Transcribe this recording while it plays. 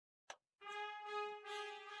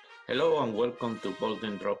Hello and welcome to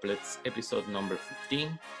Golden Droplets episode number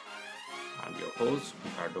 15. I'm your host,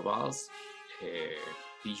 Ricardo Valls,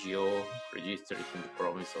 PGO registered in the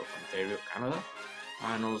province of Ontario, Canada,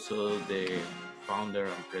 and also the founder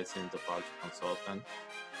and president of Valls Consultant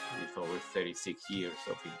with over 36 years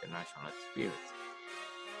of international experience.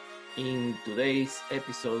 In today's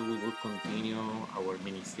episode, we will continue our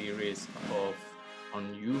mini-series of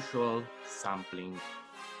unusual sampling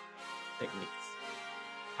techniques.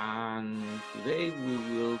 And today we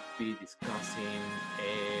will be discussing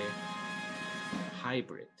a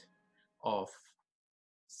hybrid of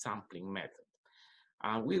sampling method.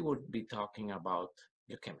 And we would be talking about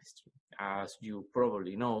biochemistry. As you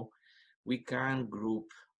probably know, we can group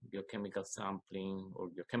biochemical sampling or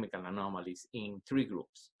biochemical anomalies in three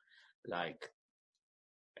groups, like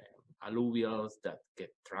alluvials that get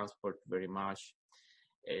transported very much,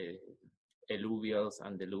 alluvials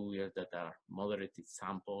and diluvials that are moderated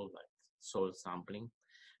sample, like soil sampling,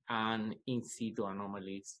 and in situ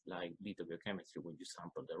anomalies like lithobiochemistry, when you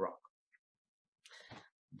sample the rock.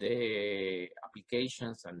 The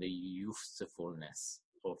applications and the usefulness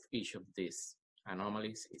of each of these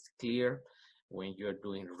anomalies is clear. When you're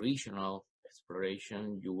doing regional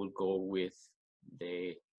exploration, you will go with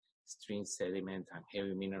the stream sediment and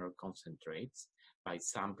heavy mineral concentrates by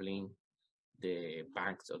sampling the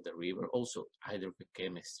banks of the river, also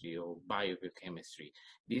hydrobiochemistry or biobiochemistry.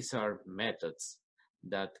 These are methods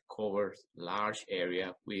that cover large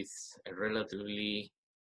area with a relatively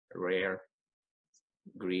rare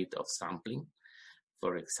grid of sampling.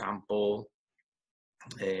 For example,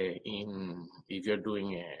 if you're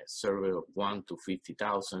doing a survey of 1 to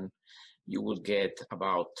 50,000, you will get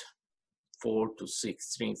about 4 to 6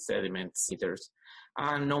 stream sediment meters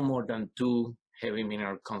and no more than 2 heavy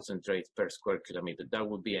mineral concentrates per square kilometer. That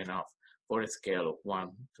would be enough for a scale of 1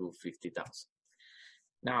 to 50,000.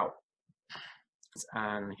 Now,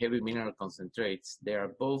 and heavy mineral concentrates, they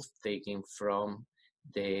are both taken from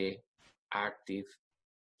the active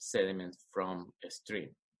sediment from a stream.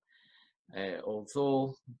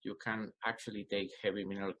 Although you can actually take heavy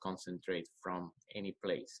mineral concentrate from any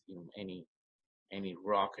place, in any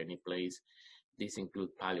rock, any place. These include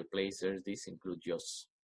paleoplacers, these include just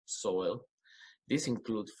soil. This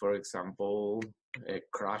includes, for example,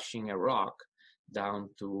 crushing a rock down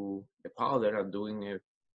to a powder and doing a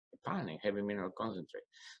panning, heavy mineral concentrate.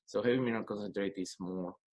 So heavy mineral concentrate is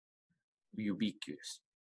more ubiquitous.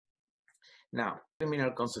 Now, heavy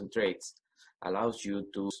mineral concentrates allows you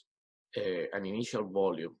to an initial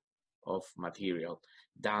volume of material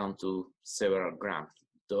down to several grams,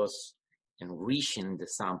 thus enriching the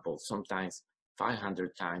sample sometimes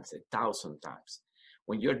 500 times, 1,000 times.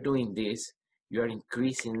 When you're doing this, you are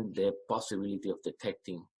increasing the possibility of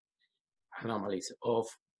detecting anomalies of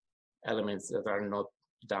elements that are not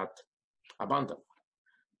that abundant,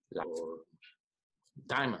 like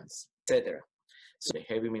diamonds, etc. So the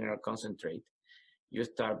heavy mineral concentrate, you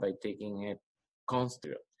start by taking a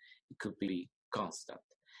constant. It could be constant.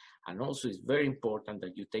 And also it's very important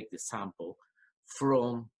that you take the sample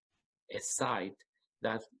from a site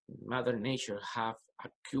that Mother Nature have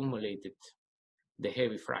accumulated the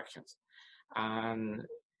heavy fractions. And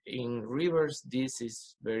in rivers, this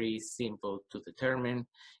is very simple to determine.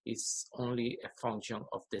 It's only a function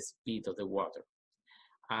of the speed of the water.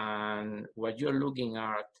 And what you're looking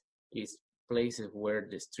at is places where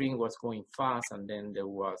the stream was going fast and then there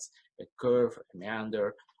was a curve, a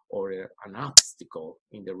meander, or an obstacle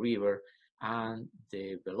in the river, and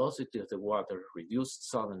the velocity of the water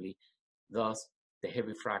reduced suddenly, thus the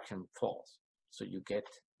heavy fraction falls. So you get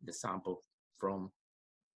the sample from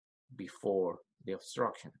before the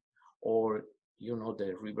obstruction. Or, you know,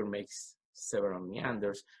 the river makes several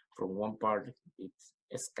meanders. From one part it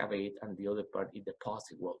excavates and the other part it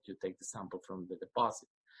deposits. Well, you take the sample from the deposit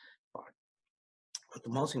part. But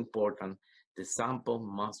the most important, the sample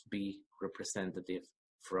must be representative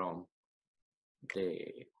from the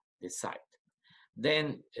site.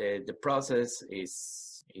 Then the process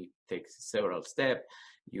it takes several steps.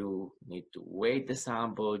 You need to weigh the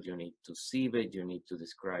sample, you need to sieve it, you need to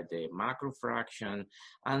describe the macro fraction,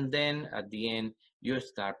 and then at the end, you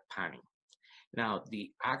start panning. Now,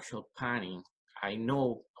 the actual panning, I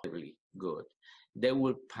know really good. They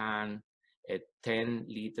will pan a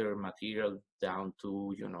 10-liter material down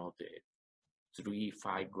to, you know, the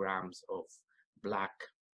 3-5 grams of black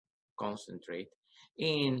concentrate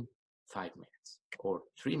in 5 minutes or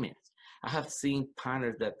 3 minutes. I have seen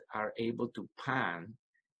panners that are able to pan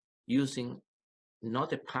using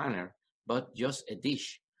not a panner, but just a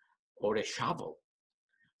dish or a shovel.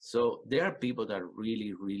 So there are people that are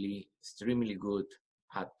really, really extremely good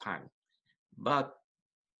at panning. But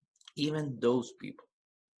Even those people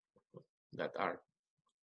that are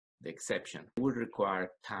the exception will require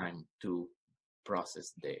time to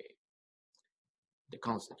process the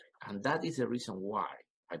concentrate. And that is the reason why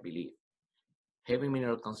I believe heavy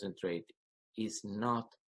mineral concentrate is not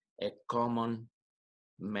a common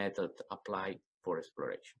method applied for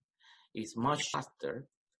exploration. It's much faster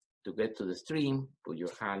to get to the stream, put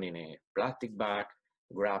your hand in a plastic bag,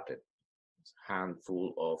 grab a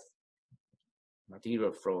handful of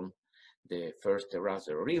material from the first terrace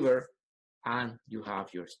or river, and you have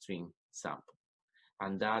your stream sample.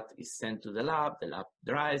 And that is sent to the lab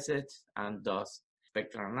dries it and does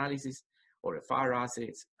spectral analysis or a fire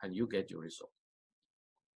assays, and you get your result.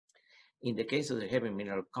 In the case of the heavy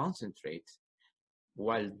mineral concentrate,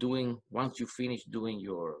 once you finish doing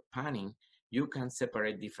your panning, you can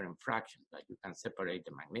separate different fractions. Like you can separate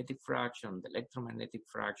the magnetic fraction, the electromagnetic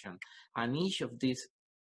fraction, and each of these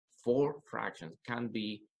 4 fractions can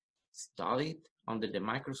be studied under the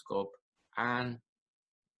microscope and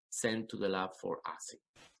sent to the lab for assay.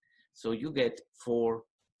 So you get 4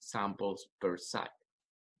 samples per site.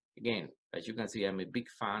 Again, as you can see, I'm a big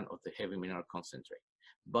fan of the heavy mineral concentrate,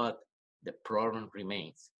 but the problem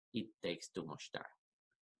remains, it takes too much time.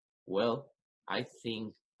 Well, I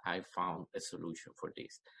think I found a solution for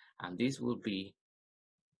this, and this will be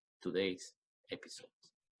today's episode.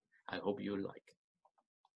 I hope you like it.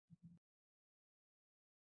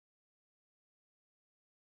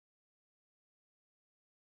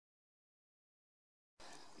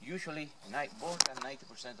 Usually, more than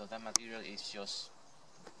 90% of that material is just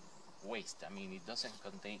waste. I mean, it doesn't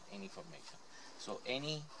contain any information. So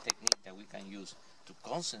any technique that we can use to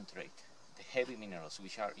concentrate the heavy minerals,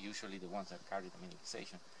 which are usually the ones that carry the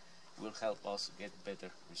mineralization, will help us get better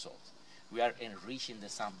results. We are enriching the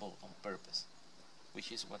sample on purpose,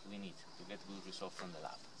 which is what we need to get good results from the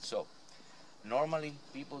lab. So normally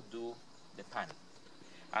people do the panning.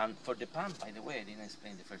 And for the pan, by the way, I didn't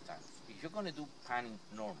explain the first time. If you're going to do panning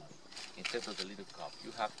normally, instead of the little cup,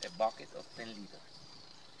 you have a bucket of 10 liters.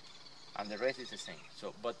 And the rest is the same.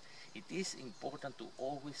 So, but it is important to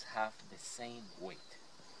always have the same weight.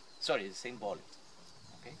 Sorry, the same volume.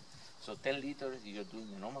 Okay? So 10 liters, you're doing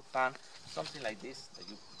a normal pan, something like this, that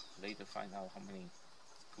you later find out how many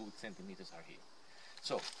cubic centimeters are here.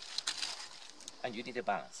 So, and you need a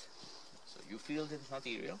balance. So you fill the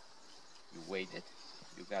material, you weight it,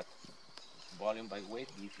 you got volume by weight,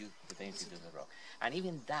 gives you the density of the rock. And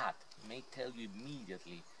even that may tell you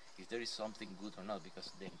immediately if there is something good or not,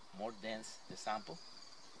 because the more dense the sample,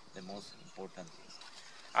 the most important it is.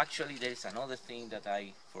 Actually, there is another thing that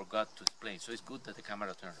I forgot to explain, so it's good that the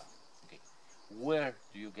camera turned on. Okay, where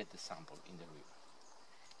do you get the sample in the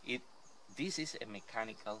river? This is a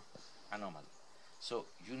mechanical anomaly, so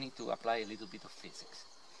you need to apply a little bit of physics.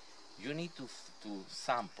 You need to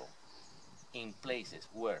sample in places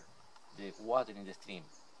where the water in the stream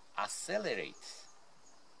accelerates,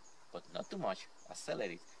 but not too much,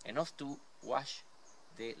 accelerates enough to wash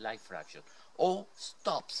the light fraction, or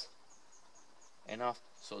stops enough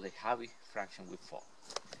so the heavy fraction will fall.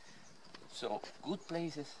 So good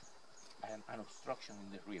places, an obstruction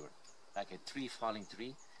in the river, like a tree, falling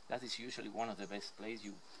tree, that is usually one of the best places.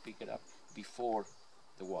 You pick it up before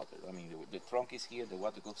the water. I mean, the trunk is here, the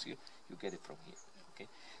water goes here, you get it from here. Okay,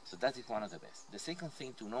 so that is one of the best. The second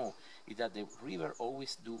thing to know is that the river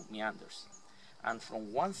always do meanders, and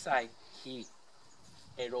from one side he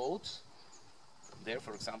erodes. There,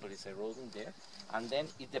 for example, it's eroding there, and then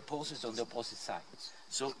it deposits on the opposite side.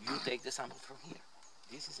 So you take the sample from here.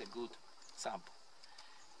 This is a good sample.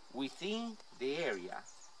 Within the area,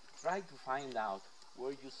 try to find out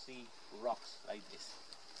where you see rocks like this.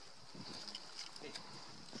 Okay.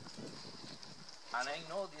 And I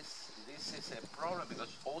know this is a problem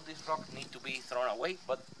because all these rocks need to be thrown away,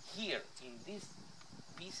 but here, in this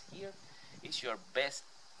piece here, is your best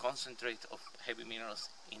concentrate of heavy minerals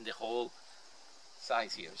in the whole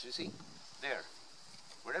size here. So you see, there,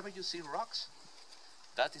 wherever you see rocks,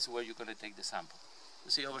 that is where you're going to take the sample.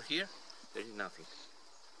 You see over here, there is nothing.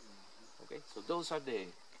 Okay, so those are the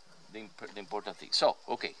important things. So,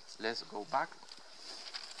 okay, let's go back.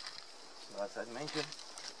 So as I mentioned,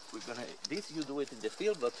 this you do it in the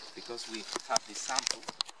field, but because we have this sample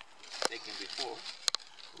taken before,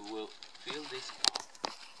 we will fill this up.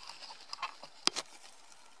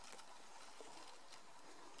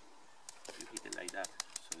 You hit it like that,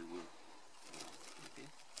 so it will. Okay.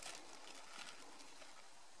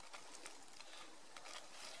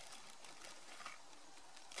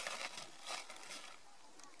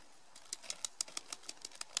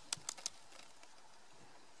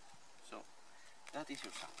 So that is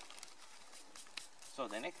your sample. So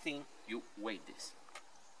the next thing, you weigh this.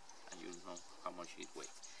 and you know how much it weighs.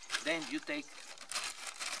 Then you take,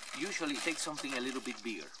 usually take something a little bit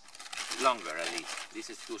bigger, longer at least. This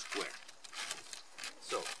is too square.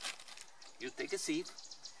 So you take a sieve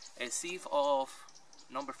of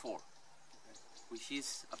number 4, which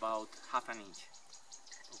is about ½ an inch.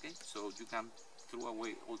 Okay, so you can throw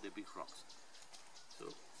away all the big rocks. So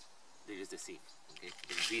there is the sieve, okay,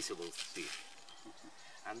 the invisible sieve.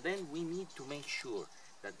 And then we need to make sure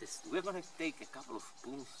that we're going to take a couple of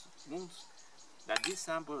spoons, that this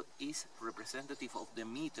sample is representative of the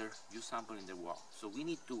meter you sample in the wall. So we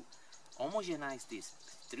need to homogenize this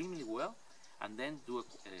extremely well and then do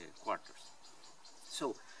quarters.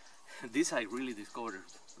 So this I really discovered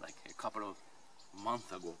like a couple of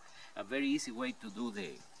months ago. A very easy way to do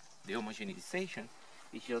the homogenization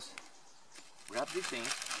is just grab this thing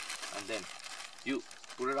and then you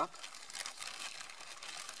put it up.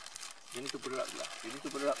 You need to put it up. You need to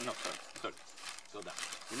put it up. No, sorry. Go down.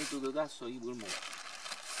 You need to do that so it will move.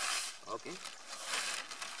 Okay.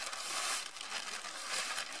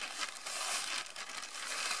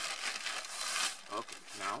 Okay.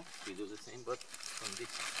 Now we do the same, but from this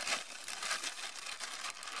side.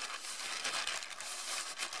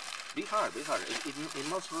 Be hard. It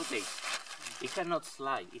must rotate. It cannot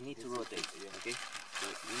slide. It needs to rotate. Okay. So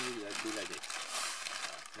you need to do like this.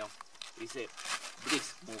 No, it's a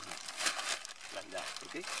brisk movement. Like that,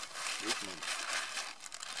 okay? Brisk movement.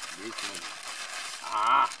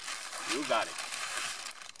 Ah, you got it.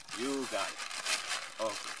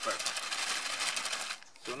 Okay, perfect.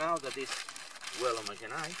 So now that it's well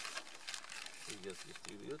homogenized, we just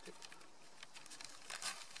distribute it.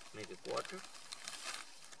 Make a quarter.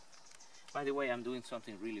 By the way, I'm doing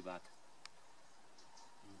something really bad.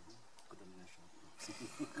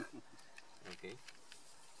 Okay.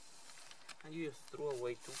 And you just throw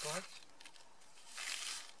away 2 parts.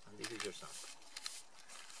 And this is your sample.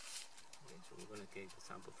 Okay, so we're going to take the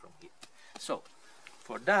sample from here. So,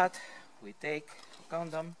 for that, we take a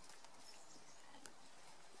condom.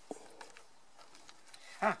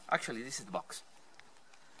 Actually, this is the box.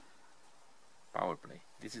 Power play.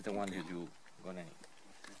 This is the one that you're going to need.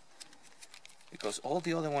 Because all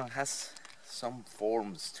the other one has some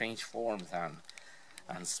forms, strange forms,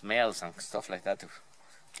 and smells and stuff like that.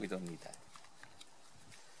 We don't need that.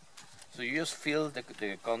 So you just fill the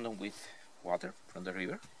condom with water from the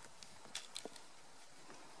river.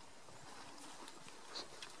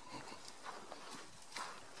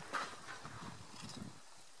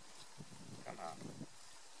 Come on.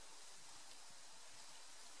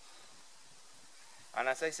 And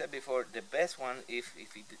as I said before, the best one if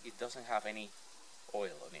it doesn't have any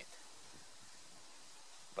oil on it.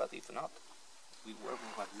 But if not, we work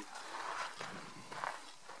with what we have.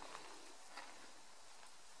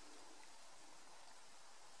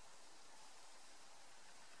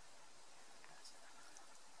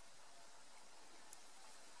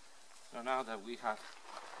 So now that we have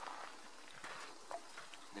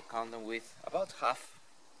the condom with about half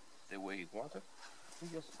the weight water, we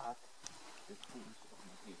just add the spoons of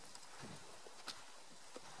material.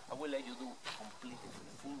 I will let you do completely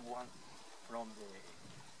the full one from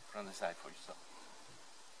the side for yourself.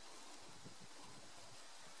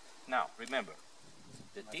 Now remember,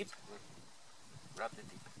 the tip, grab the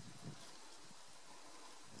tip.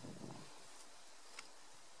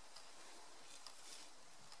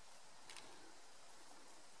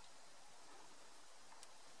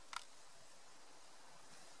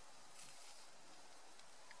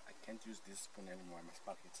 I can't use this spoon anymore, I must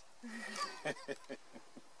pack it.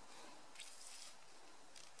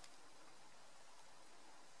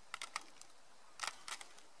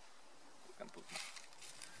 You can put more.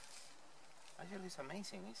 Actually, it's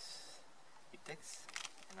amazing. It takes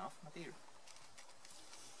enough material.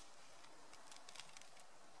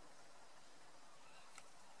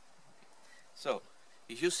 So,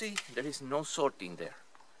 if you see, there is no sorting there.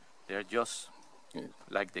 They're just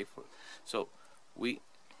like they. So, we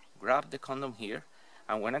grab the condom here,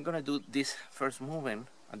 and when I'm gonna do this first movement,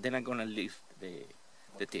 and then I'm gonna lift the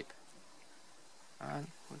tip, and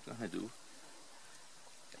we're gonna do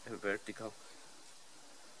a vertical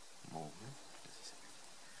movement.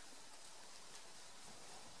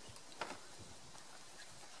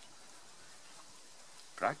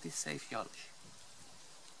 Practice safe geology.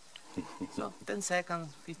 So 10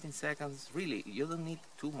 seconds, 15 seconds, really, you don't need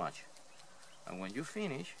too much. And when you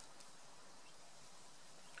finish,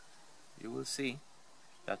 you will see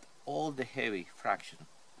that all the heavy fraction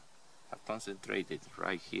are concentrated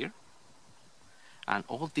right here. And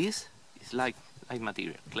all this is like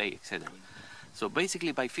material, clay, etc. So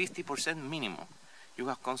basically by 50% minimum, you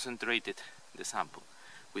have concentrated the sample.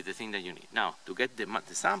 with the thing that you need. Now, to get the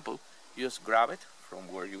sample, you just grab it from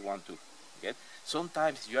where you want to get.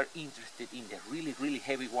 Sometimes you are interested in the really, really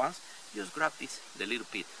heavy ones, you just grab this, the little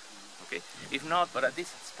pit. Okay? If not, but at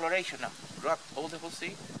this exploration now, grab all the whole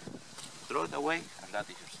thing, throw it away, and that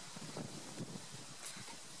is yours.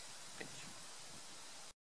 Finish.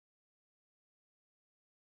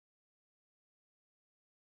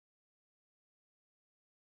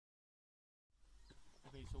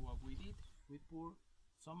 Okay, so what we did, we pour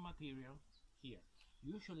some material here.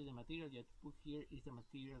 Usually the material that you put here is the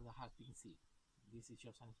material that has been sealed. This is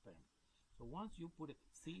just an experiment. So once you put it,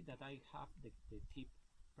 see that I have the tip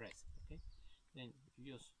pressed, okay? Then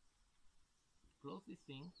you just close this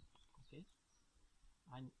thing, okay?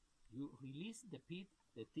 And you release the tip,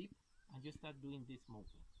 and you start doing this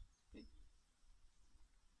movement, okay?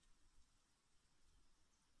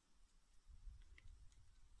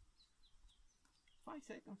 Five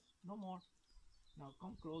seconds, no more. Now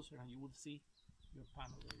come closer and you will see your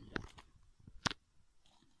panel already done.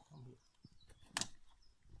 Come here.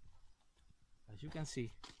 As you can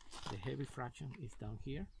see, the heavy fraction is down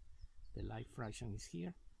here, the light fraction is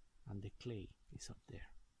here, and the clay is up there.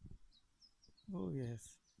 Oh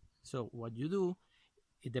yes. So what you do,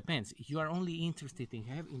 it depends. If you are only interested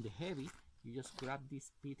in the heavy, you just grab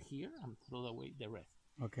this bit here and throw away the rest.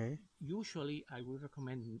 Okay. Usually I would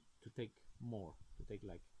recommend to take more, to take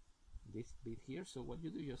like this bit here. So what you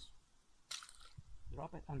do, just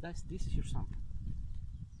drop it, and this is your sample.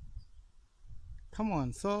 Come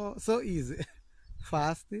on, so easy.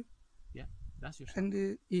 Fast. Yeah, that's your sample.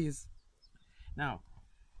 And ease. Now,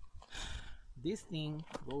 this thing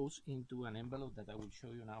goes into an envelope that I will show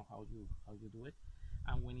you now how you do it.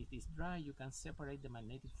 And when it is dry, you can separate the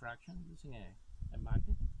magnetic fraction using a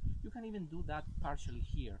magnet. You can even do that partially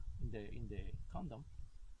here in the condom.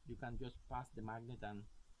 You can just pass the magnet and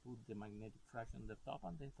put the magnetic fraction on the top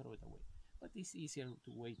and then throw it away. But it's easier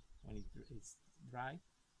to wait when it is dry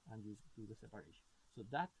and you do the separation. So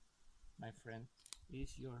that, my friend,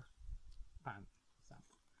 is your pan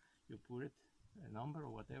sample. You put it, a number or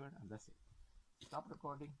whatever, and that's it. Stop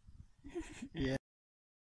recording. Yeah.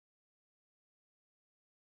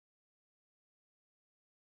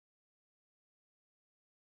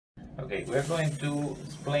 Okay, we're going to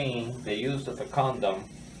explain the use of a condom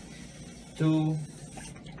to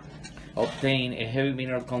obtain a heavy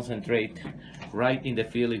mineral concentrate right in the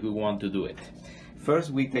field if we want to do it. First,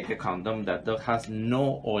 we take a condom that has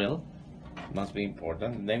no oil, must be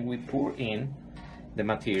important. Then we pour in the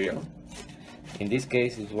material. In this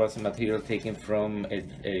case, it was a material taken from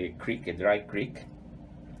a creek, a dry creek.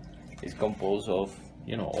 It's composed of,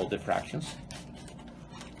 all the fractions.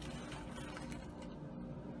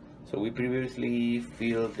 So we previously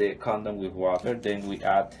filled the condom with water, then we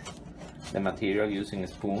add the material using a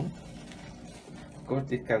spoon. Of course,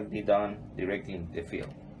 this can be done directly in the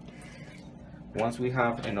field. Once we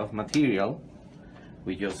have enough material,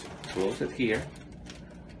 we just close it here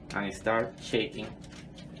and start shaking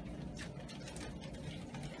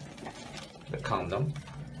the condom.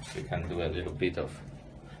 We can do a little bit of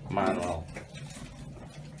manual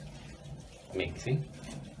mixing,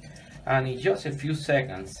 and in just a few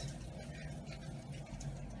seconds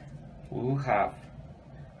we will have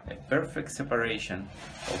a perfect separation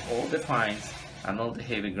of all the fines and all the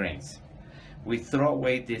heavy grains. We throw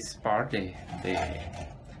away this part,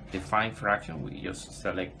 the fine fraction. We just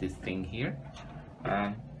select this thing here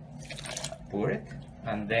and pour it,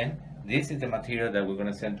 and then this is the material that we're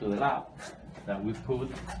going to send to the lab, that we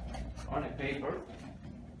put on a paper,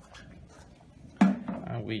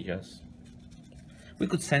 and we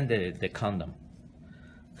could send the condom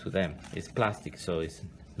to them. It's plastic, so it's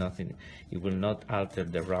nothing, it will not alter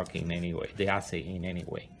the rock in any way, the assay in any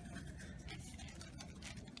way.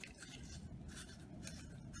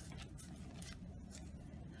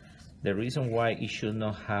 The reason why it should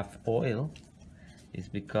not have oil is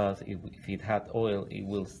because if it had oil, it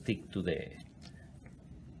will stick to the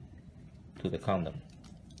condom.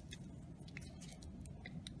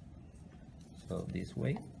 So this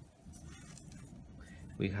way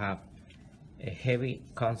we have a heavy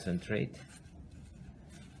concentrate,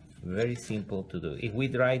 very simple to do. If we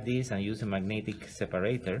dry this and use a magnetic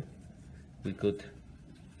separator, we could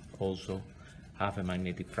also have a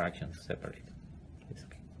magnetic fraction separate. It's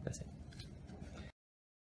okay. That's it.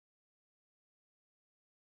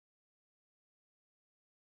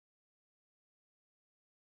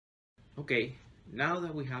 Okay, now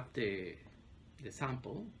that we have the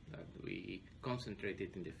sample that we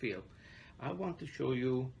concentrated in the field, I want to show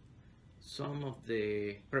you some of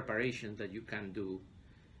the preparations that you can do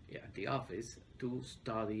at the office to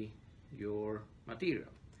study your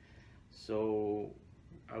material. So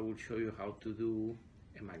I will show you how to do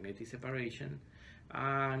a magnetic separation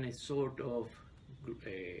and a sort of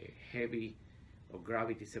heavy or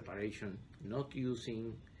gravity separation, not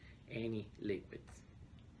using any liquids.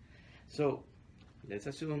 So let's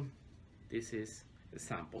assume this is a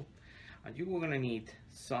sample, and you are going to need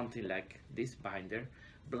something like this binder.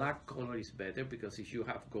 Black color is better because if you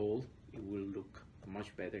have gold, it will look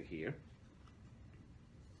much better here.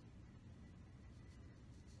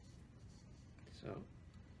 So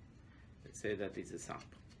let's say that is a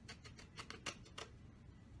sample.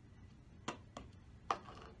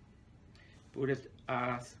 Put it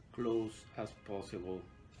as close as possible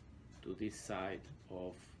to this side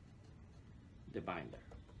of the binder,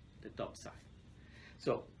 the top side.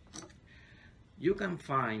 So you can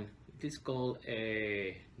find, it is called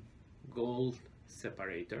a gold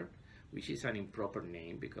separator, which is an improper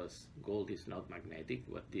name because gold is not magnetic.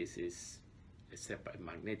 What this is a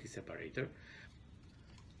magnetic separator.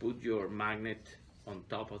 Put your magnet on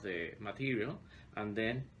top of the material, and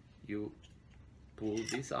then you pull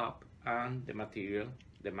this up, and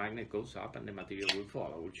the magnet goes up and the material will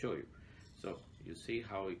fall. I will show you. So you see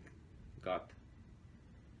how it got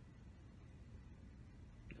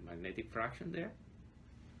the magnetic fraction there.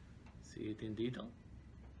 See it in detail.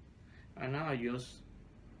 And now I just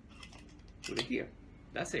put it here.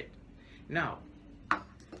 That's it. Now,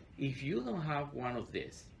 if you don't have one of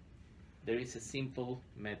these, there is a simple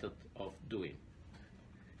method of doing.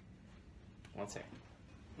 One second.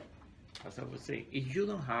 As I was saying, if you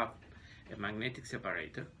don't have a magnetic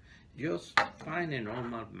separator, just find a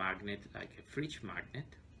normal magnet, like a fridge magnet,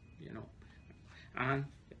 you know, and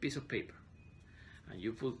a piece of paper. And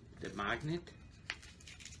you put the magnet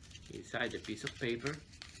inside the piece of paper,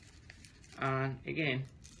 and again,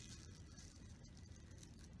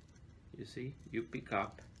 you see, you pick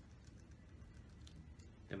up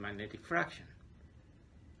the magnetic fraction.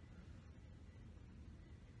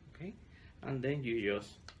 Okay, and then you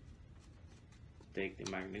just take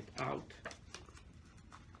the magnet out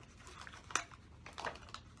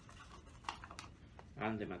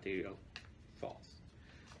and the material falls.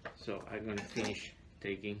 So I'm going to finish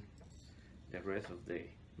taking the rest of the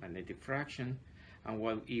magnetic fraction. And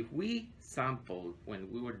well, if we sampled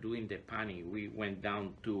when we were doing the panning, we went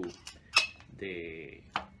down to the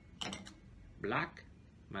black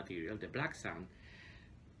material, the black sand.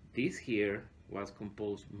 This here was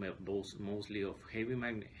composed mostly of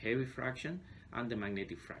heavy fraction and the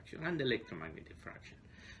magnetic fraction and the electromagnetic fraction.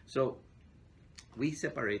 So we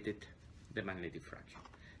separated the magnetic fraction.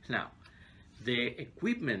 Now, the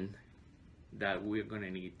equipment that we're going to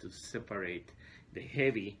need to separate the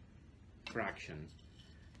heavy fraction,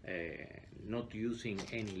 not using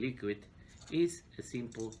any liquid, is a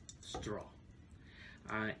simple straw.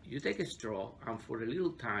 You take a straw, and for a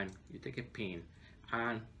little time you take a pin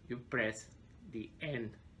and you press the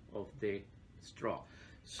end of the straw.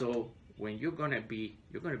 So when you're gonna be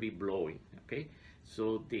blowing, okay?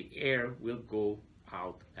 So the air will go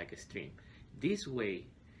out like a stream. This way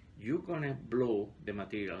you're gonna blow the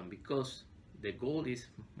material, and because the gold is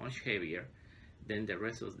much heavier than the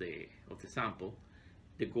rest of the sample,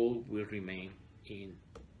 the gold will remain in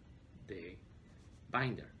the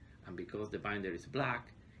binder. And because the binder is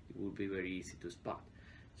black, it will be very easy to spot.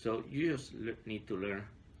 So you just need to learn,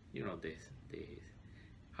 you know,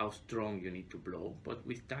 how strong you need to blow, but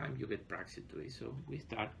with time you get practice to it. So we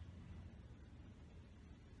start.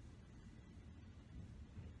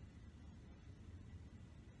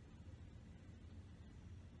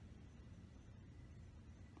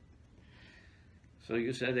 So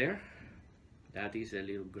you see there, that is a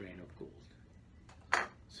little grain of gold.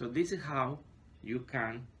 So this is how you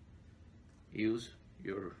can use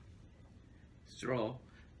your straw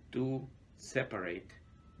to separate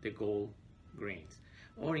the gold grains,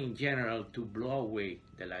 or in general to blow away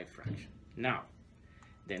the light fraction. Now,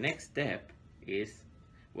 the next step is,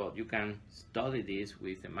 well, you can study this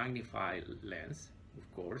with a magnifying lens,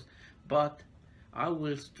 of course, but I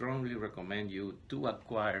will strongly recommend you to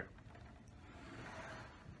acquire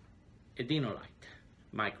a DinoLite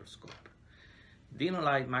microscope.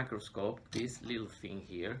 DinoLite microscope, this little thing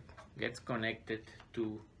here, gets connected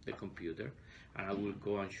to the computer, and I will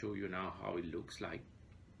go and show you now how it looks like.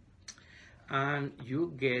 And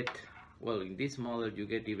you get, well, in this model you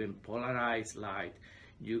get even polarized light,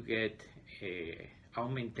 you get a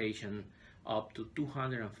augmentation up to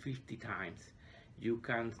 250 times. You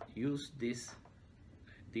can use this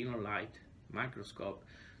DinoLite microscope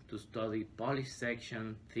to study polished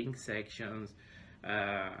section, thin sections.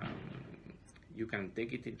 You can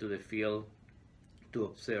take it into the field to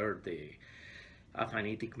observe the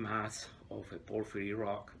aphanitic mass of a porphyry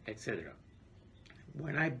rock, etc.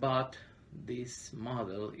 When I bought this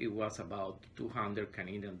model, it was about 200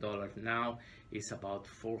 Canadian dollars. Now it's about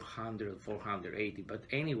 400, 480. But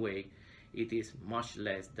anyway, it is much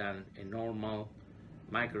less than a normal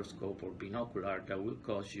microscope or binocular that will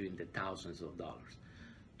cost you in the thousands of dollars.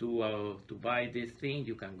 To buy this thing,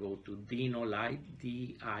 you can go to DinoLite,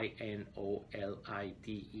 DINOLITE,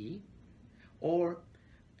 or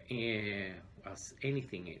as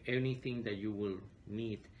anything that you will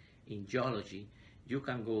need in geology, you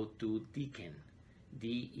can go to Deakin,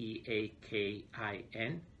 DEAKIN.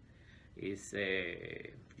 It's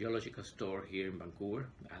a geological store here in Vancouver,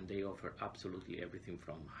 and they offer absolutely everything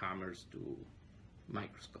from hammers to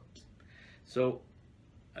microscopes. So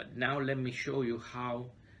now let me show you how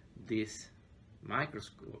this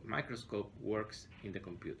microscope works in the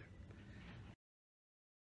computer.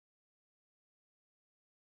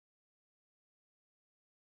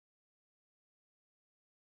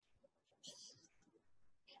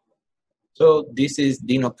 So this is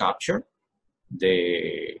Dino Capture,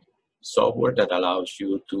 the software that allows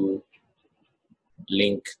you to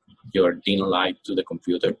link your DinoLite to the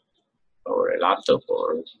computer or a laptop,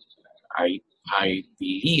 or I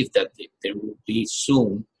believe that there will be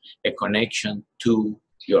soon a connection to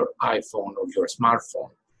your iPhone or your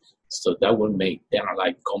smartphone. So that will make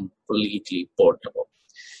DinoLite completely portable.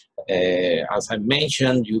 As I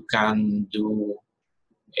mentioned, you can do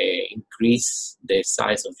increase the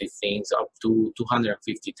size of the things up to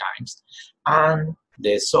 250 times. And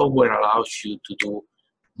the software allows you to do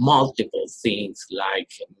multiple things like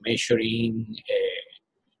measuring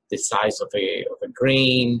the size of a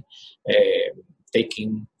grain,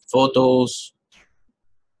 taking photos.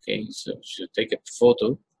 Okay, so you take a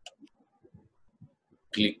photo,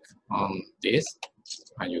 click on this,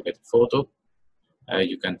 and you get a photo.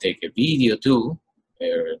 You can take a video too,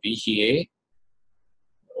 a VGA,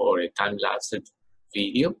 or a time-lapse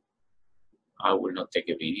video. I will not take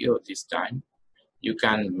a video this time. You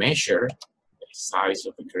can measure the size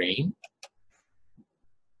of a grain.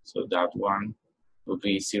 So that one will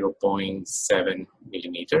be 0.7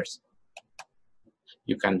 millimeters.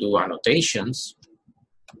 You can do annotations.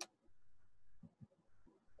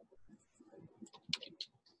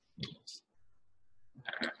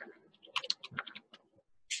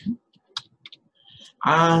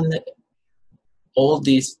 And all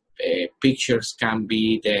these pictures can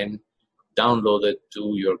be then downloaded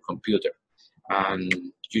to your computer.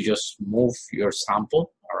 And you just move your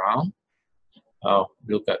sample around.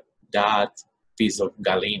 Look at that piece of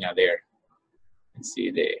galena there.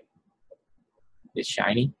 See the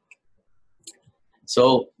shiny.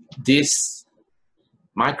 So this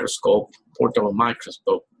microscope, portable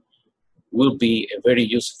microscope, will be a very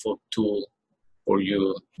useful tool for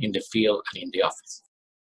you in the field and in the office.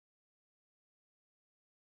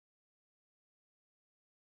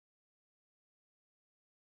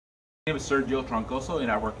 My name is Sergio Troncoso,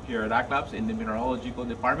 and I work here at Labs in the Mineralogical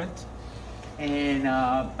department. And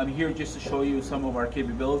I'm here just to show you some of our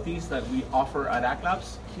capabilities that we offer at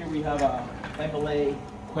Labs. Here we have a MLA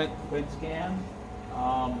quint scan,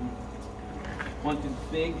 quantum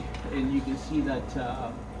fig, and you can see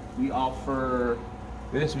that we offer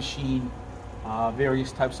with this machine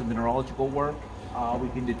various types of mineralogical work. We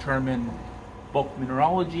can determine bulk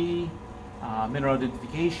mineralogy, mineral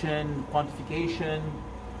identification, quantification,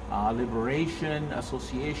 liberation,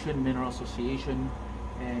 association, mineral association,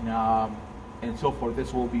 and so forth.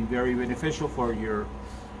 This will be very beneficial for your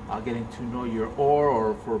getting to know your ore,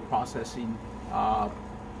 or for processing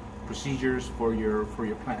procedures for your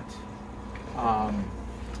plant.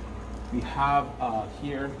 We have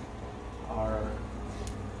here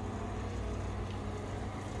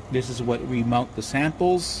this is what we mount the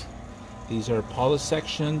samples. These are polish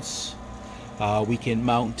sections. We can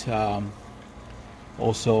mount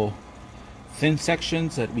also thin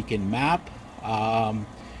sections that we can map and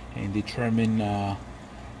determine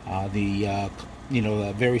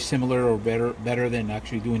very similar or better than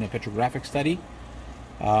actually doing a petrographic study.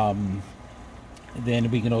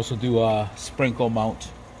 Then we can also do a sprinkle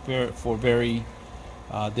mount for very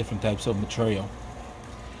different types of material.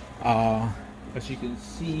 As you can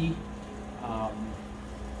see,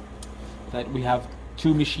 that we have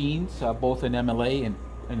two machines, both an MLA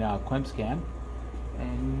and a QuempScan.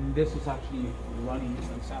 And this is actually running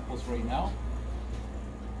some samples right now.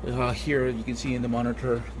 Here you can see in the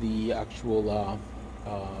monitor the actual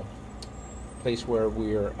place where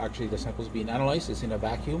the samples being analyzed is in a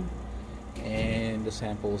vacuum, and the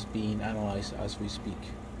samples being analyzed as we speak.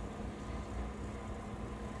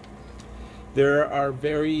 There are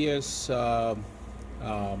various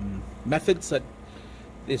methods that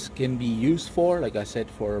this can be used for, like I said,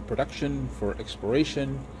 for production, for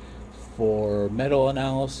exploration, for metal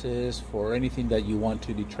analysis, for anything that you want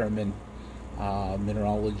to determine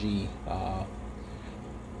mineralogy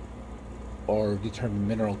or determine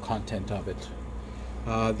mineral content of it.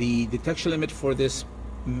 The detection limit for this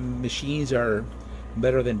machines are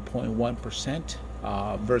better than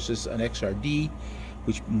 0.1% versus an XRD,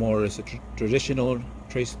 which more is a traditional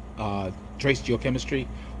trace geochemistry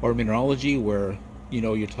or mineralogy, where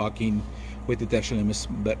you're talking with detection limits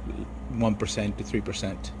but 1% to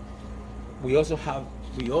 3%. We also have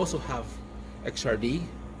XRD,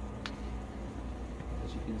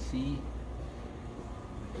 as you can see.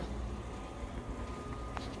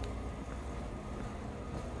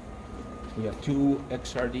 We have two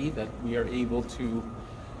XRD that we are able to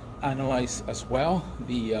analyze as well,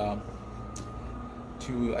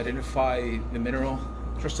 to identify the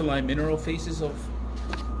crystalline mineral phases of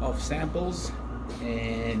samples,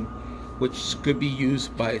 and which could be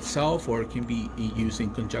used by itself or can be used in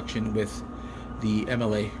conjunction with the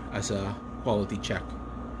MLA as a quality check.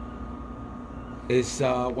 Is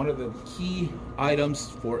one of the key items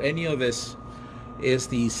for any of this is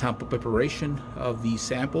the sample preparation of these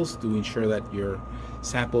samples to ensure that your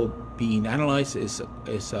sample being analyzed is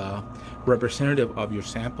representative of your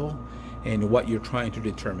sample and what you're trying to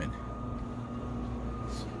determine.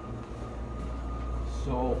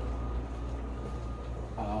 So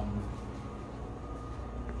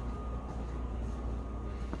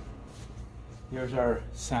here's our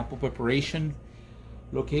sample preparation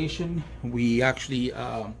location. We actually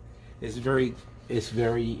it's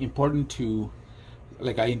very important to,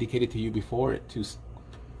 like I indicated to you before, to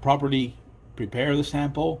properly prepare the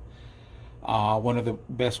sample. One of the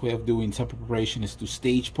best way of doing sample preparation is to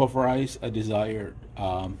stage pulverize a desired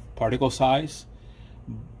particle size,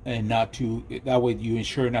 and that way you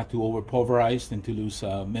ensure not to over pulverize and to lose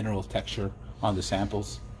mineral texture on the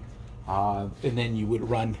samples. And then you would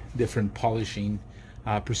run different polishing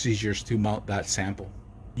procedures to mount that sample.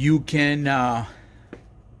 You can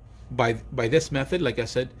by this method, like I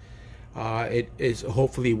said, it is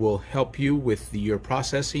hopefully will help you with your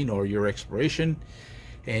processing or your exploration,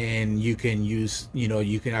 and you can use,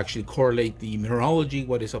 you can actually correlate the mineralogy,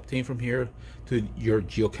 what is obtained from here, to your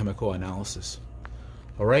geochemical analysis.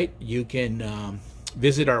 All right, you can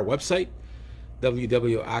visit our website,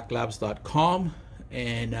 www.actlabs.com,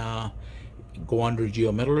 and go under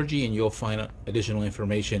geometallurgy, and you'll find additional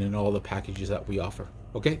information in all the packages that we offer.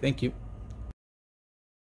 Okay, thank you.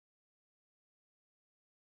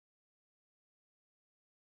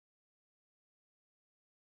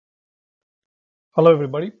 Hello,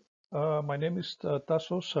 everybody. My name is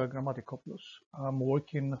Tassos Grammatikopoulos. I'm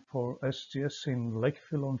working for SGS in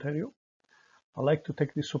Lakeville, Ontario. I'd like to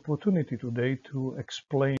take this opportunity today to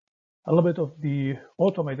explain a little bit of the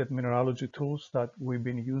automated mineralogy tools that we've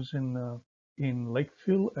been using in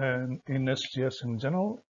Lakeville and in SGS in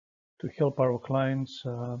general to help our clients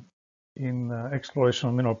in exploration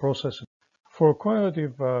of mineral processing. For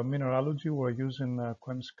quantitative mineralogy, we're using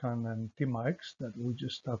QuemScan and TMAX that we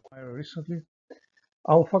just acquired recently.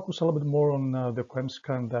 I'll focus a little bit more on the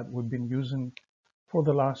QuemScan that we've been using for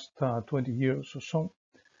the last 20 years or so.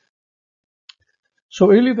 So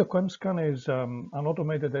really, the QuemScan is an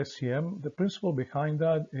automated SEM. The principle behind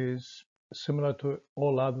that is similar to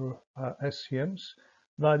all other SEMs.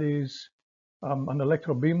 That is, an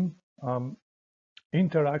electron beam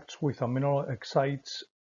interacts with a mineral, excites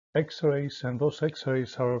X-rays, and those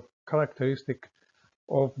X-rays are characteristic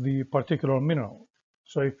of the particular mineral.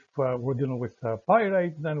 So if we're dealing with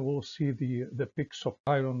pyrite, then we'll see the peaks of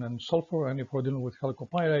iron and sulfur. And if we're dealing with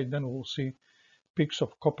chalcopyrite, then we'll see peaks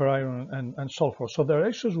of copper, iron, and sulfur. So the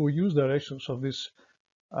ratios, we use the ratios of these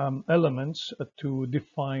elements to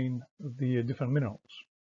define the different minerals.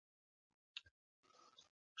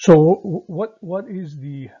 So what is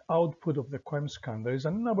the output of the QuemScan? There is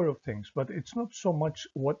a number of things, but it's not so much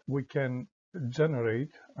what we can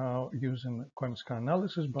generate using QuemScan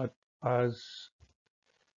analysis, but as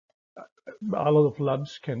a lot of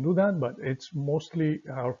labs can do that, but it's mostly,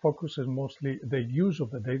 our focus is mostly the use of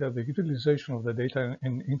the data, the utilization of the data,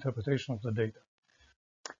 and interpretation of the data.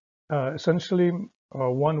 Essentially,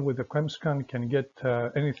 one with the QuemScan can get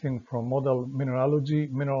anything from model mineralogy,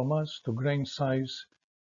 mineral mass, to grain size,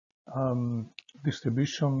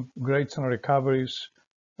 distribution, grades and recoveries,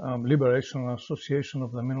 liberation and association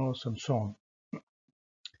of the minerals, and so on.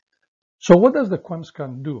 So what does the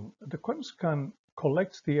QuemScan do? The QuemScan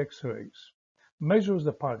collects the X-rays, measures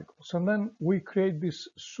the particles, and then we create these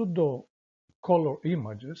pseudo color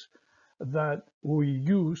images that we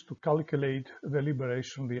use to calculate the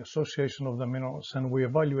liberation, the association of the minerals, and we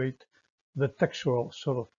evaluate the textural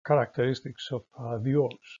sort of characteristics of the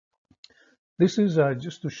ores. This is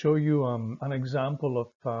just to show you an example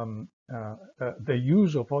of the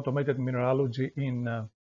use of automated mineralogy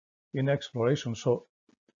in exploration. So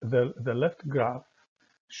the left graph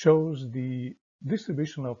shows the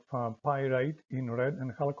distribution of pyrite in red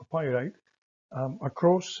and chalcopyrite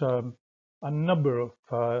across a number of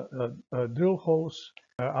drill holes,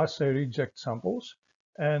 assay reject samples,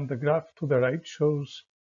 and the graph to the right shows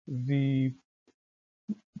the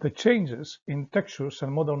changes in textures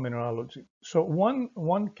and model mineralogy. So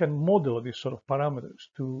one can model these sort of parameters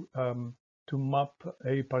to map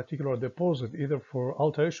a particular deposit, either for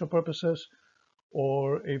alteration purposes,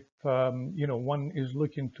 or if one is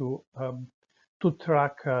looking to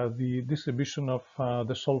track the distribution of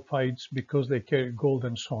the sulfides because they carry gold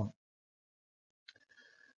and so on.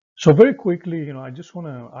 So very quickly,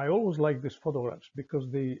 I always like these photographs because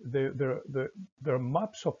they're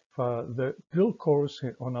maps of the drill cores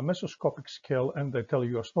on a mesoscopic scale, and they tell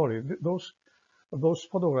you a story. Those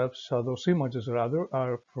photographs, those images rather,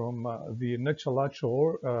 are from the Nechalacho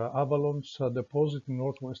ore Avalon's deposit in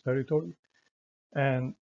Northwest Territory.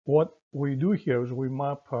 And what we do here is we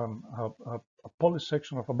map a poly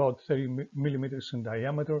section of about 30 millimeters in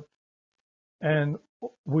diameter, and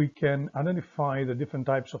we can identify the different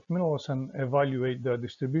types of minerals and evaluate their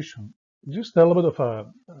distribution. Just a little bit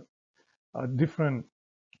of a different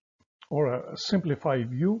or a simplified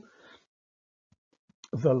view.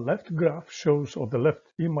 The left graph shows, or the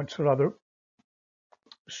left image rather,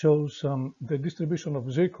 shows the distribution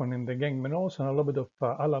of zircon in the gangue minerals and a little bit of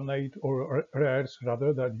allanite or rare earths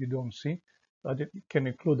rather that you don't see. That it can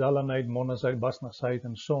include allanite, monazite, bastnasite,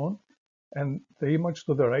 and so on. And the image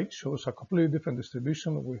to the right shows a completely different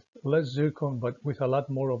distribution with less zircon, but with a lot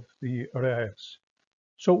more of the rare earths.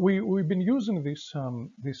 So we've been using these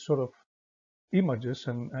sort of images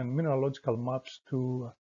and mineralogical maps to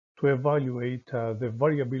evaluate the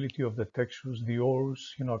variability of the textures, the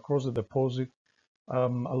ores, across the deposit,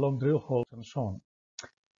 along drill holes, and so on.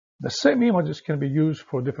 The same images can be used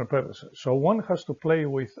for different purposes. So one has to play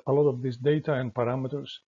with a lot of this data and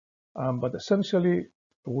parameters, but essentially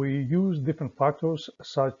we use different factors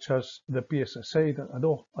such as the PSSA. That I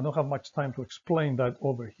don't have much time to explain that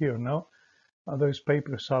over here now. There's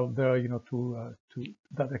papers out there,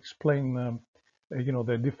 that explain,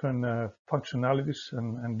 the different functionalities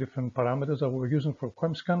and different parameters that we're using for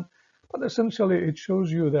QuemScan. But essentially, it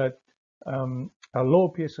shows you that a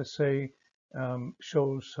low PSSA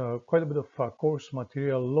shows quite a bit of coarse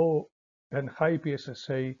material, low and high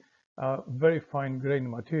PSSA, very fine grain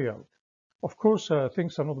material. Of course,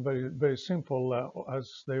 things are not very, very simple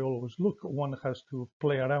as they always look. One has to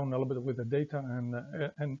play around a little bit with the data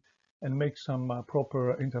and make some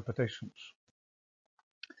proper interpretations.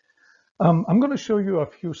 I'm going to show you a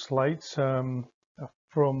few slides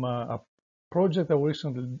from a project that we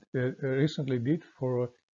recently did for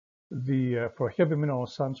Heavy Mineral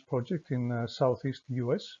Sands project in Southeast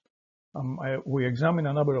US. We examined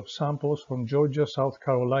a number of samples from Georgia, South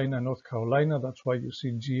Carolina, North Carolina. That's why you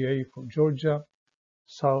see GA for Georgia,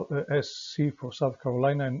 SC for South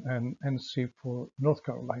Carolina, and NC for North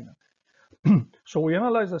Carolina. So we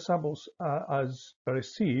analyzed the samples as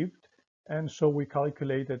received, and so we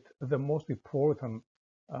calculated the most important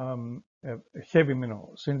heavy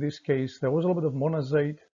minerals. In this case, there was a little bit of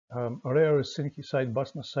monazite, rare synchisite,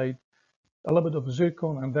 bastnasite, a little bit of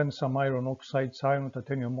zircon, and then some iron oxides, iron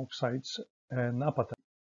titanium oxides, and apatite.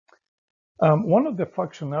 One of the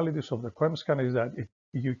functionalities of the QuemScan is that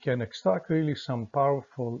you can extract really some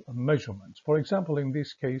powerful measurements. For example, in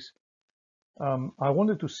this case, I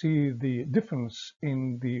wanted to see the difference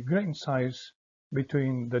in the grain size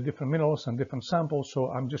between the different minerals and different samples. So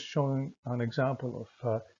I'm just showing an example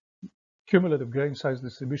of cumulative grain size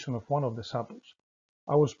distribution of one of the samples.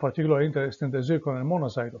 I was particularly interested in the zircon and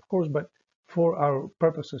monazite, of course, but for our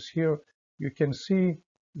purposes here, you can see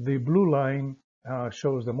the blue line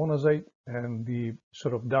shows the monazite and the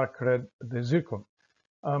sort of dark red, the zircon.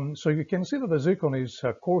 So you can see that the zircon is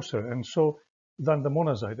coarser and so than the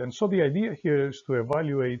monazite. And so the idea here is to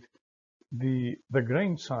evaluate the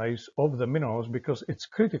grain size of the minerals because it's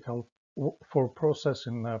critical for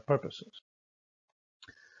processing purposes.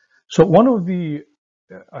 So one of the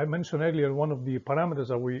I mentioned earlier, one of the parameters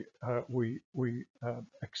that we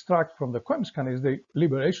extract from the QuemScan is the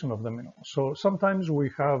liberation of the mineral. So sometimes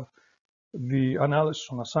we have the analysis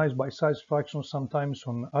on a size-by-size fraction, sometimes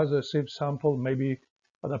on as a sieve sample, maybe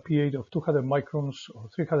at a pH of 200 microns or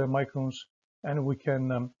 300 microns, and we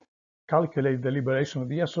can calculate the liberation of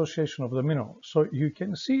the association of the mineral. So you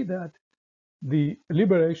can see that the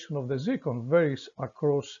liberation of the zircon varies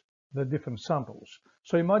across the different samples.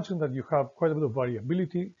 So imagine that you have quite a bit of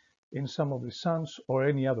variability in some of the sands or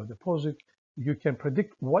any other deposit. You can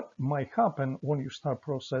predict what might happen when you start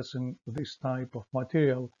processing this type of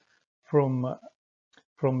material from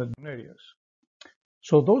the areas.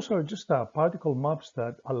 So those are just particle maps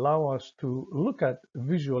that allow us to look at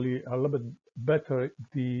visually a little bit better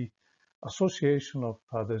the association of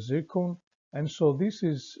the zircon. And so this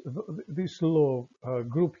little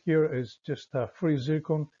group here is just free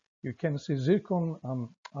zircon. You can see zircon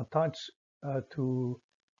attached to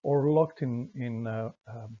or locked in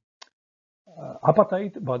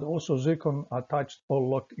apatite, but also zircon attached or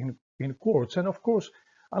locked in quartz. And of course,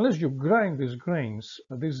 unless you grind these grains,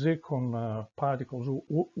 these zircon particles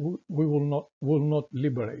we will not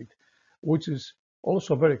liberate, which is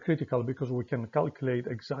also very critical because we can calculate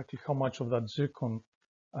exactly how much of that zircon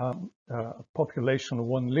population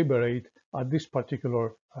one liberate at this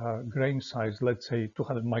particular grain size, let's say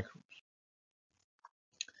 200 microns.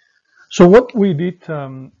 So what we did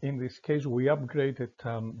in this case, we upgraded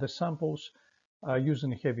the samples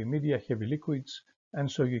using heavy media, heavy liquids. And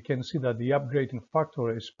so you can see that the upgrading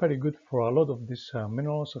factor is very good for a lot of these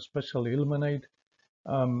minerals, especially ilmenite.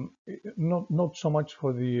 Not so much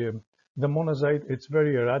for the monazite. It's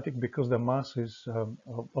very erratic because the mass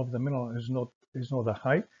of the mineral is not that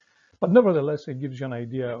high. But nevertheless, it gives you an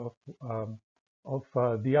idea of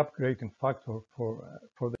the upgrading factor for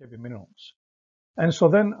the heavy minerals. And so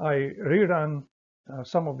then I rerun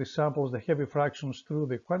some of the samples, the heavy fractions, through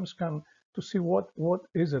the QuEM to see what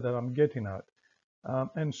is it that I'm getting at.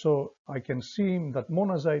 And so I can see that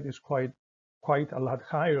monazite is quite a lot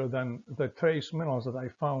higher than the trace minerals that I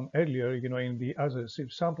found earlier, in the other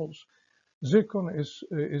sieve samples. Zircon is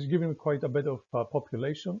giving quite a bit of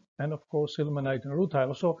population, and of course ilmenite and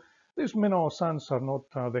rutile. So these mineral sands are not,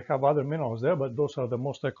 they have other minerals there, but those are the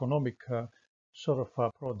most economic sort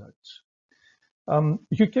of products.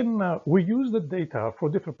 We use the data for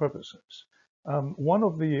different purposes. One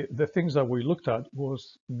of the things that we looked at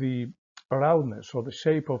was the roundness or the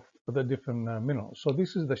shape of the different minerals. So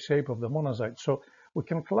this is the shape of the monazite. So we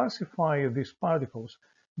can classify these particles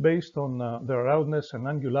based on their roundness and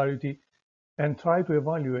angularity and try to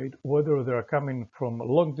evaluate whether they are coming from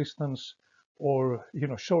long distance or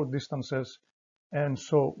short distances. And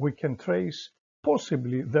so we can trace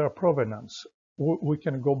possibly their provenance. We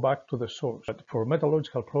can go back to the source. But for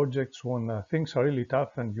metallurgical projects, when things are really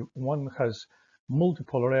tough and one has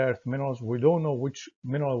multiple rare earth minerals, we don't know which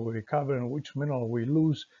mineral we recover and which mineral we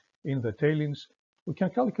lose in the tailings. We can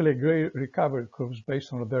calculate grade recovery curves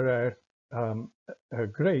based on the rare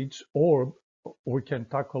earth grades, or we can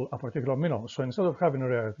tackle a particular mineral. So instead of having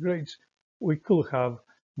rare earth grades, we could have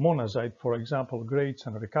monazite, for example, grades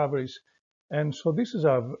and recoveries. And so this is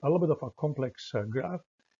a little bit of a complex graph.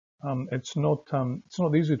 It's not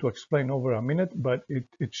easy to explain over a minute, but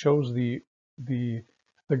it shows the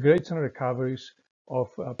grades and recoveries of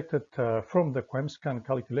from the QuEM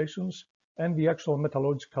calculations and the actual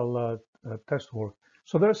metallurgical test work.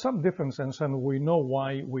 So there are some differences, and we know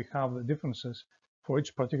why we have the differences for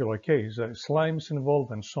each particular case. Slimes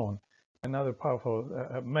involved and so on. Another powerful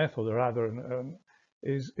method, rather,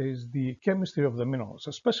 is the chemistry of the minerals,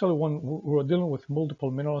 especially when we're dealing with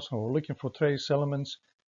multiple minerals and we're looking for trace elements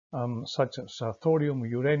such as thorium,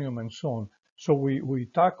 uranium, and so on. So we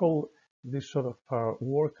tackle this sort of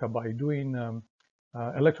work by doing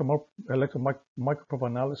electron microscope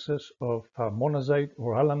analysis of monazite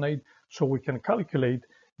or allanite, so we can calculate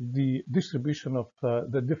the distribution of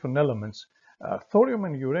the different elements. Thorium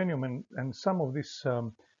and uranium and some of these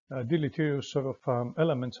deleterious sort of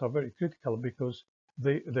elements are very critical because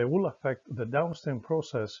they will affect the downstream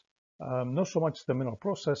process, not so much the mineral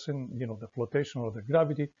processing, the flotation or the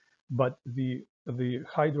gravity, but the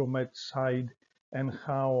hydromet side and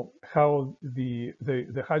how the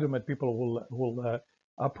hydromet people will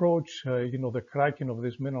approach the cracking of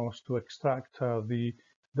these minerals to extract the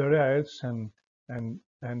rare earths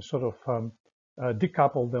and sort of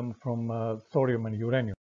decouple them from thorium and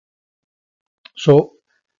uranium. So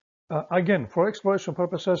again, for exploration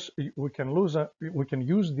purposes, we can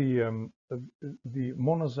use the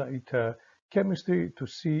monazite chemistry to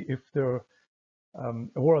see if there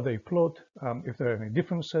where they plot, if there are any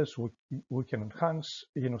differences. We can enhance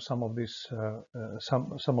some of this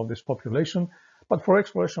population. But for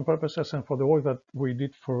exploration purposes and for the work that we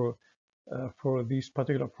did for this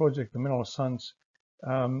particular project, the mineral sands,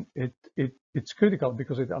 it's critical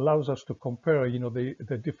because it allows us to compare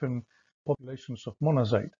the different populations of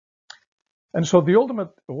monazite. And so the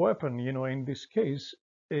ultimate weapon in this case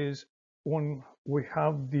is when we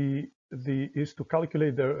have to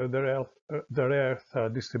calculate the rare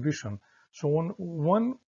earth distribution. So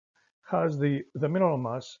when has the mineral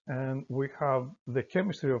mass, and we have the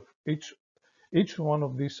chemistry of each one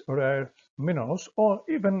of these rare earth minerals, or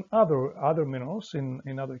even other minerals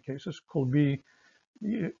in other cases. Could be,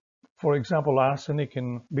 for example, arsenic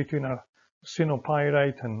in between a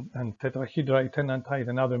cyanopyrite and tetrahydrite, tennantite,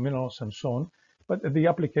 and other minerals, and so on. But the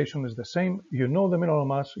application is the same. You know the mineral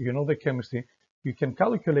mass, you know the chemistry. You can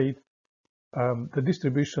calculate the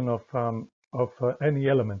distribution of any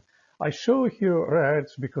element. I show here rare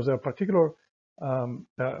earths because they're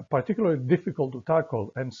particularly difficult to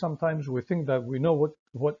tackle, and sometimes we think that we know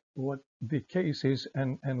what the case is,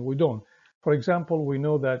 and we don't. For example, we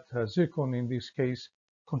know that zircon in this case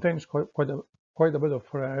contains quite a bit of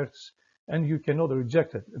rare earths, and you cannot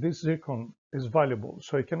reject it. This zircon is valuable,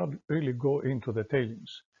 so it cannot really go into the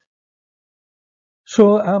tailings.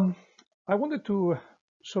 So I wanted to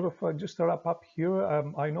sort of just wrap up here.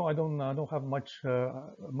 I know I don't have much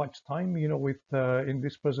time, with in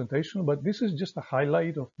this presentation, but this is just a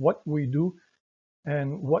highlight of what we do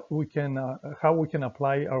and what we can, how we can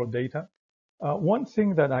apply our data. One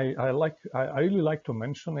thing that I really like to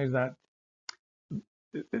mention is that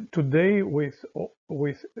today with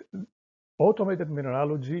automated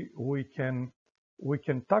mineralogy, we can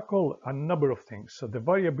tackle a number of things. So the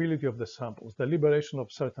variability of the samples, the liberation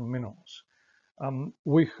of certain minerals,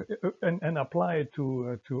 and apply it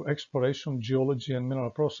to exploration, geology, and mineral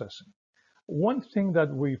processing. One thing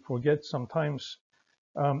that we forget sometimes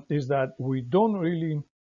is that we don't really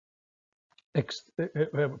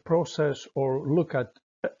process or look at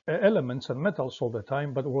elements and metals all the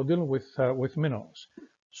time, but we're dealing with minerals.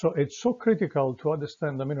 So it's so critical to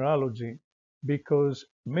understand the mineralogy, because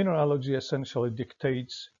mineralogy essentially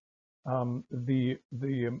dictates the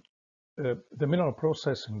mineral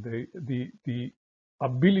processing, the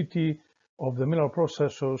ability of the mineral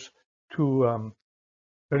processors to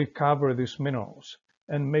recover these minerals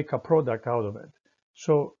and make a product out of it.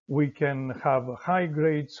 So we can have high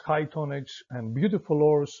grades, high tonnage, and beautiful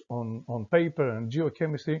ores on paper and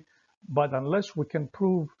geochemistry, but unless we can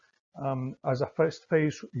prove as a first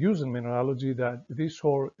phase using mineralogy that this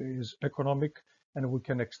ore is economic and we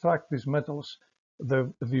can extract these metals,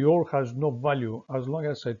 the ore has no value as long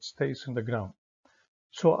as it stays in the ground.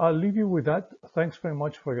 So I'll leave you with that. Thanks very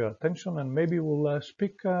much for your attention, and maybe we'll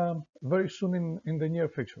speak very soon in the near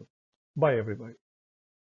future. Bye, everybody.